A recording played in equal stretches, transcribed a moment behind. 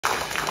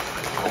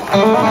My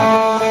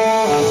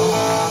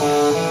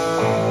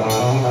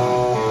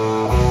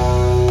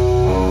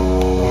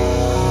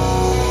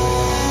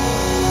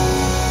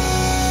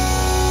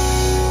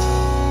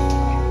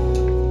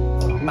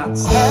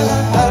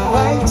telephone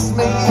wakes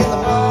me in the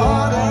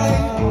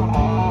morning,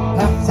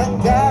 have to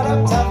get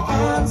up to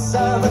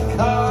answer the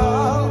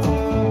call.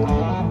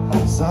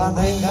 So I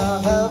think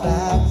I'll go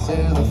back to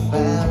the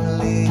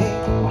family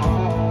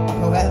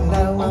where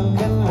no one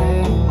can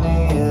ring me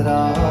at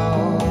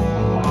all.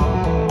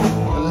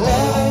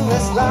 Living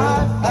this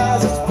life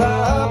has its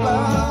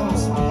problems,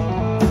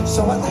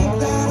 so I think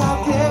that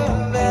I'll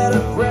give it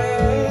a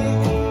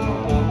break.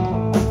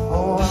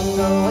 Oh, I'm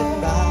going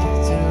back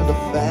to the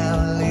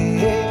family,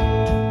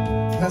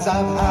 'cause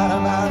I've had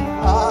about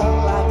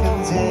all I can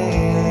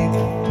take.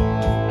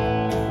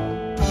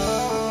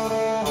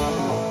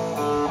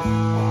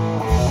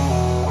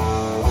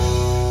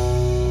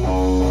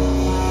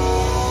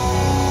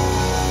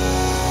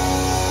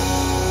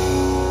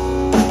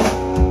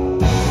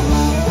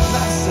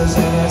 Master's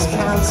in his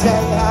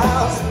counting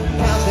house,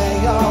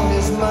 counting all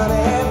his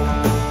money.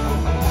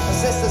 My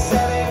sister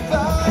sitting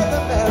by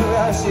the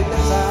mirror, she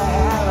thinks I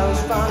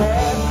was funny.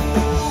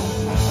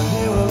 And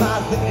here am I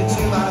thinking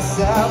to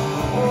myself,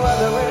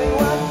 wondering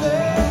what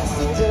things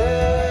to do.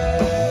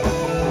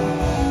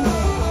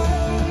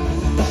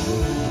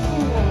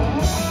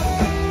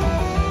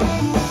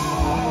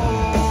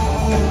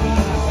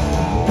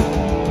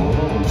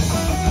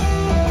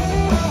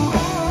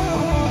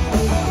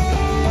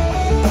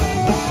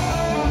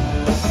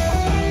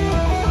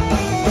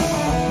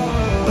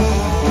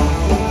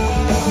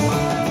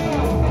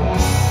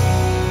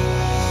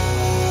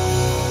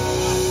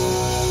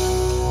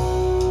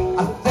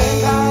 I think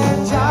I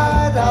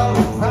enjoyed all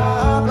the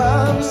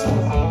problems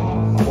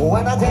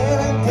when I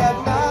didn't get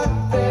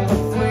nothing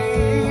for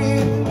free.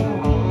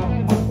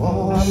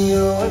 Oh, I'm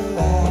going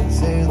back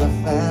to the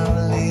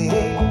family,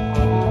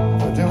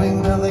 doing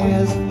nothing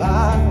is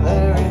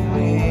bothering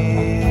me.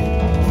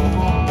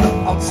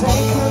 I'll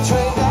take a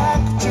train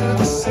back to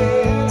the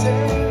city.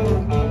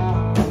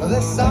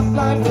 This soft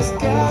life is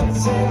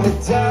getting me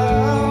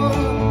down.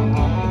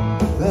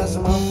 There's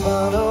more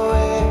fun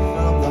away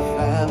from the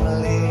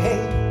family.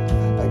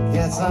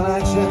 Get some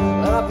action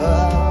up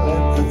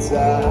in the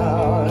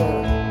town.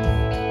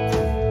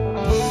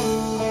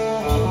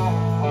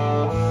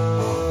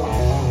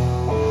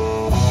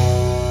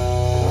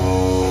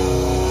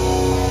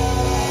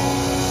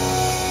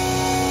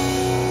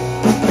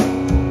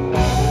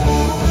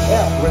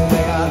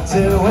 Everything I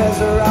do is